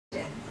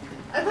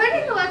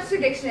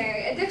Webster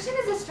Dictionary, addiction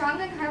is a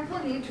strong and harmful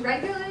need to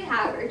regularly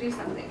have or do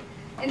something.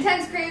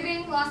 Intense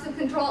craving, loss of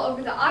control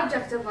over the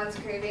object of one's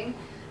craving,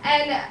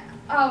 and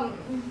are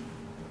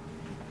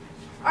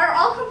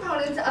all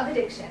components of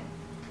addiction.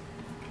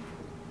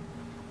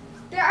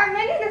 There are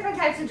many different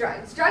types of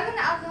drugs. Drug and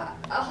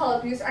alcohol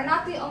abuse are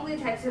not the only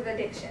types of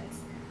addictions.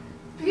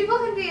 People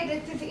can be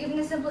addicted to even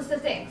the simplest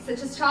of things,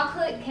 such as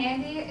chocolate,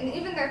 candy, and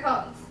even their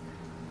phones.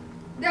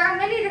 There are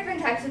many different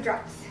types of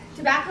drugs: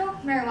 tobacco,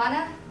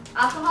 marijuana,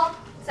 alcohol,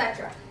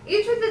 etc.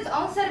 Each with its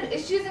own set of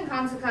issues and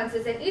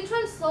consequences, and each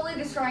one slowly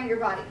destroying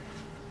your body.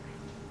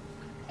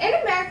 In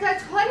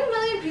America, 20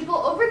 million people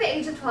over the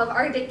age of 12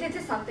 are addicted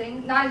to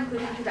something, not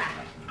including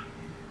tobacco.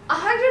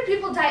 100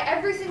 people die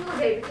every single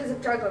day because of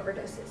drug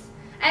overdoses.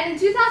 And in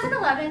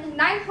 2011,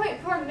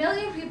 9.4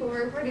 million people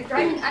were reported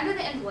driving under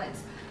the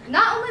influence,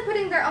 not only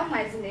putting their own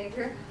lives in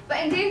danger, but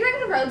endangering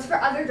the roads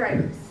for other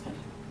drivers.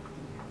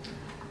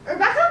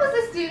 Rebecca was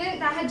a student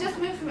that had just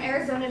moved from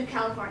Arizona to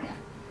California.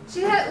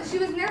 She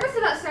was nervous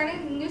about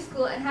starting a new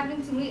school and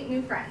having to meet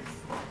new friends.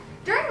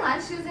 During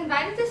lunch, she was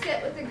invited to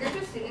sit with a group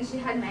of students she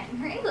had met in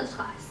her English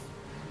class.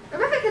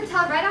 Rebecca could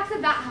tell right off the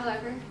bat,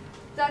 however,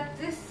 that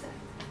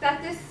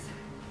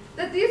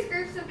these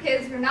groups of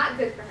kids were not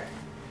good for her.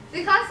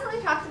 They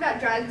constantly talked about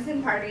drugs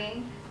and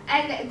partying,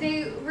 and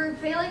they were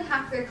failing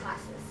half their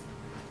classes.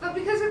 But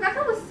because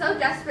Rebecca was so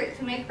desperate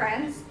to make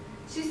friends,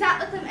 she sat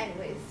with them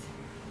anyways.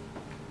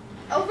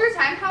 Over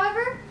time,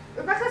 however,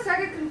 Rebecca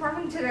started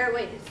conforming to their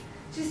ways.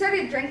 She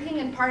started drinking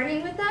and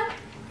partying with them,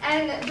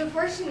 and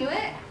before she knew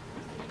it,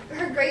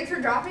 her grades were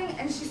dropping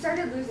and she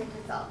started losing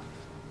herself.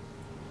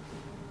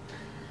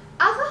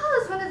 Alcohol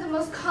is one of the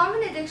most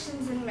common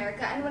addictions in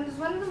America and is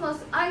one of the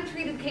most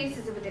untreated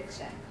cases of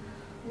addiction.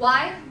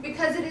 Why?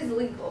 Because it is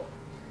legal.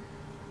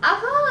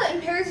 Alcohol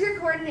impairs your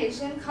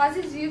coordination,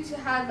 causes you to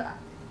have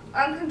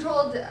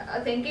uncontrolled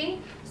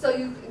thinking, so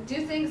you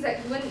do things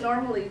that you wouldn't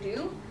normally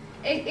do.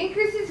 It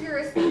increases your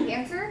risk of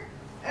cancer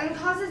and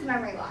causes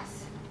memory loss.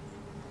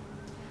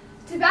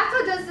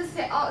 Tobacco does the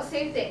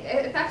same thing.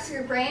 It affects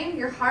your brain,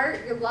 your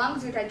heart, your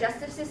lungs, your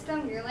digestive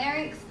system, your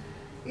larynx,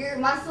 your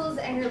muscles,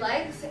 and your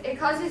legs. It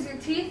causes your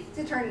teeth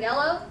to turn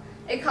yellow.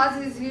 It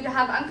causes you to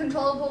have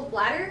uncontrollable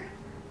bladder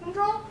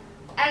control.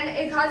 And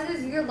it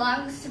causes your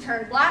lungs to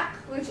turn black,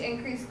 which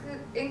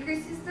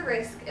increases the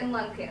risk in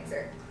lung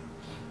cancer.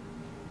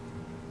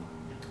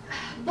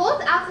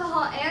 Both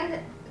alcohol and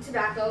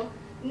tobacco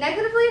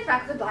negatively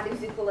affect the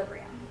body's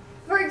equilibrium.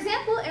 For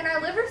example, in our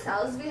liver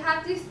cells, we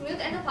have these smooth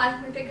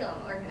endoplasmic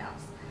reticulum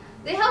organelles.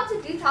 They help to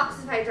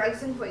detoxify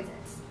drugs and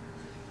poisons.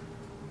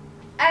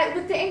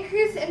 With the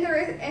increase in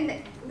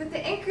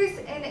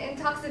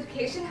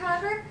intoxication,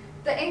 however,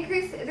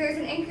 there's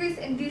an increase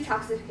in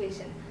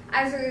detoxification.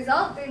 As a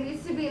result, there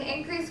needs to be an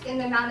increase in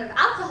the amount of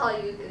alcohol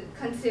you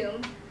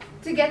consume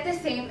to get the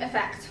same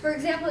effect. For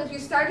example, if you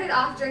started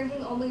off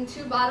drinking only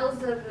 2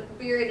 bottles of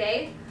beer a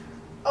day,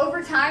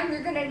 over time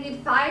you're going to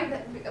need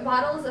 5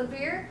 bottles of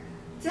beer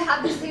to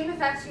have the same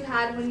effects you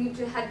had when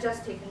you had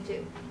just taken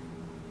 2.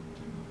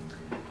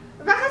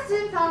 Rebecca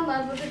soon fell in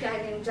love with a guy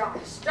named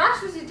Josh.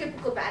 Josh was a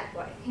typical bad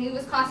boy. He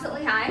was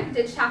constantly high,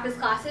 ditched half his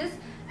classes,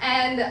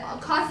 and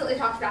constantly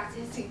talked back to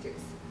his teachers.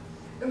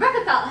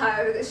 Rebecca felt,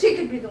 however, that she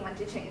could be the one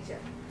to change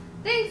him.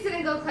 Things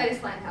didn't go quite as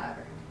planned,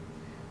 however.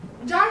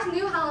 Josh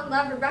knew how in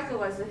love Rebecca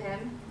was with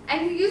him,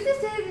 and he used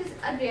this to his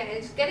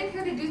advantage, getting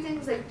her to do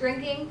things like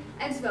drinking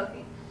and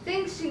smoking,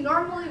 things she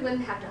normally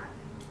wouldn't have done.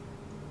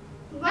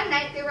 One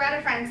night, they were at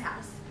a friend's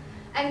house,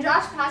 and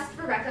Josh passed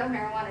Rebecca a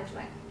marijuana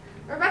joint.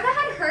 Rebecca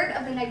had heard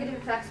of the negative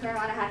effects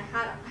marijuana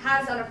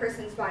has on a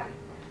person's body.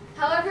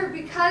 However,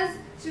 because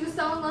she was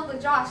so in love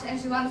with Josh and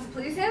she wanted to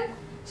please him,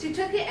 she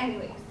took it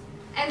anyways,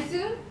 and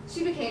soon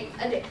she became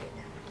addicted.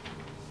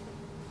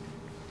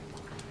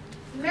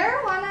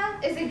 Marijuana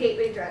is a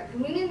gateway drug,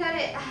 meaning that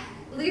it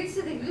leads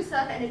to the use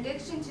of and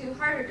addiction to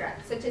harder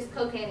drugs, such as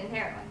cocaine and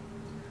heroin.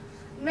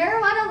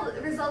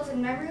 Marijuana results in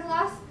memory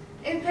loss,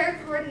 impaired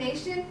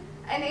coordination,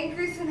 an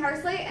increase in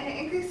heart rate, and it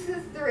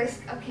increases the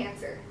risk of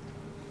cancer.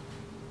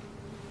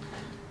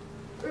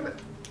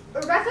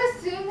 Rebecca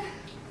soon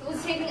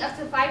was taking up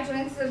to 5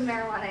 joints of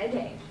marijuana a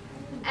day,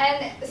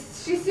 and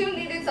she soon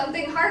needed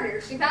something harder.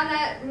 She found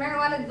that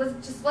marijuana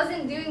just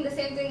wasn't doing the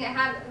same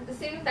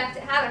effect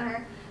it had on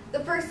her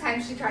the first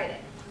time she tried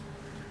it.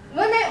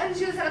 One night when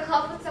she was at a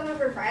club with some of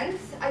her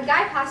friends, a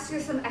guy passed her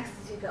some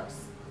ecstasy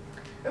pills.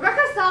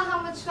 Rebecca saw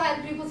how much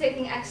fun people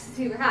taking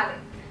ecstasy were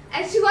having,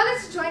 and she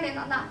wanted to join in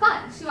on that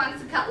fun. She wanted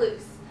to cut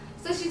loose,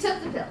 so she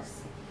took the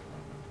pills.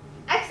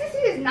 Ecstasy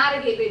is not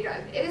a gateway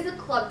drug. It is a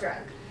club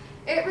drug.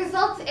 It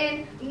results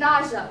in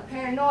nausea,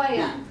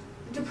 paranoia,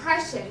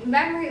 depression,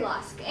 memory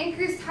loss,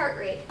 increased heart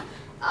rate,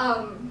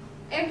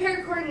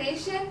 impaired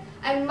coordination,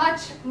 and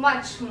much,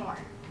 much more.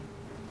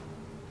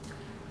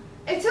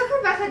 It took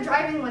Rebecca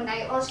driving one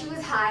night while she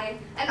was high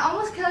and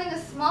almost killing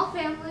a small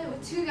family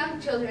with 2 young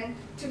children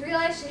to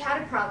realize she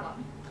had a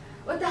problem.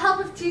 With the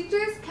help of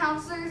teachers,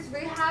 counselors,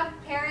 rehab,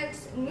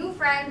 parents, new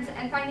friends,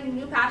 and finding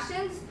new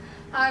passions,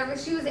 however,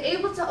 she was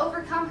able to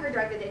overcome her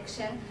drug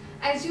addiction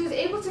and she was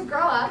able to grow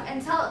up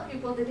and tell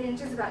people the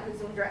dangers about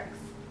using drugs.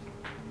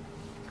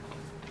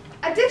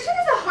 Addiction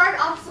is a hard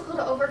obstacle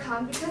to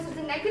overcome because of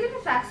the negative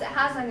effects it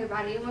has on your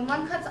body when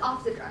one cuts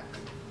off the drug.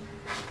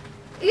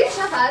 Each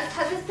of us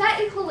has a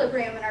set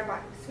equilibrium in our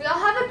bodies. We all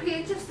have a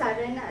pH of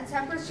 7, a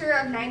temperature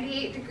of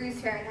 98 degrees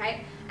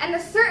Fahrenheit, and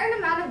a certain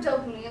amount of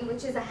dopamine,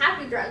 which is a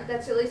happy drug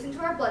that's released into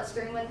our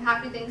bloodstream when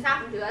happy things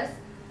happen to us.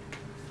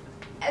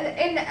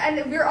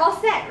 And we're all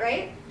set,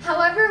 right?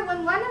 However,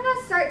 when one of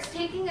us starts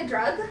taking a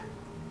drug,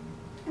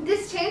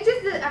 this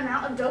changes the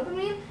amount of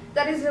dopamine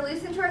that is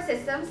released into our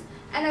systems,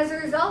 and as a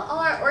result, all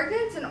our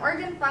organs and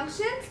organ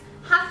functions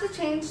have to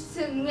change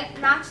to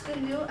match the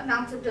new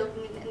amounts of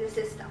dopamine in the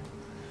system.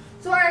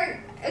 So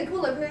our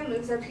equilibrium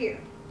moves up here.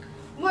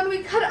 When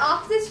we cut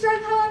off this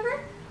drug,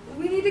 however,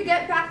 we need to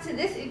get back to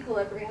this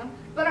equilibrium,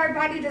 but our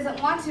body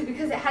doesn't want to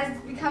because it has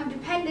become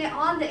dependent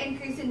on the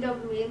increase in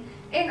dopamine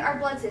in our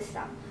blood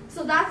system.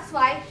 So that's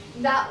why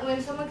that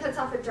when someone cuts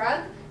off a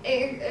drug,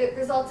 it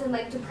results in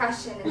like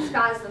depression and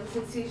spasms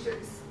and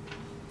seizures.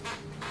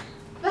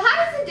 But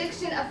how does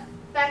addiction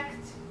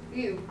affect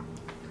you?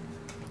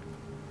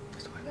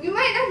 You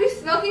might not be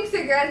smoking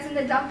cigarettes in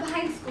the dump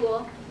behind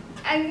school,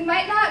 and you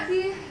might not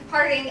be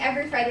partying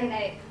every Friday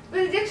night,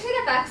 but addiction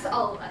affects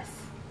all of us.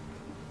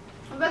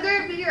 Whether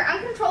it be your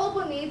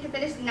uncontrollable need to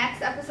finish the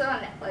next episode on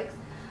Netflix,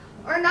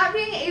 or not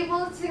being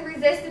able to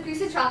resist a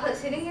piece of chocolate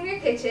sitting in your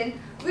kitchen,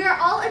 we are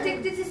all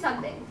addicted to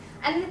something.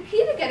 And the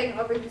key to getting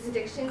over these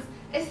addictions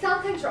is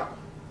self-control.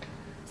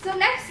 So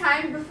next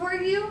time, before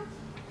you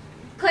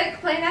click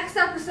play next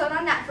episode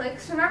on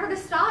Netflix, remember to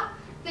stop,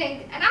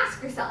 think, and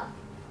ask yourself,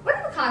 what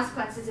are the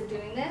consequences of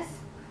doing this?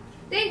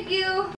 Thank you.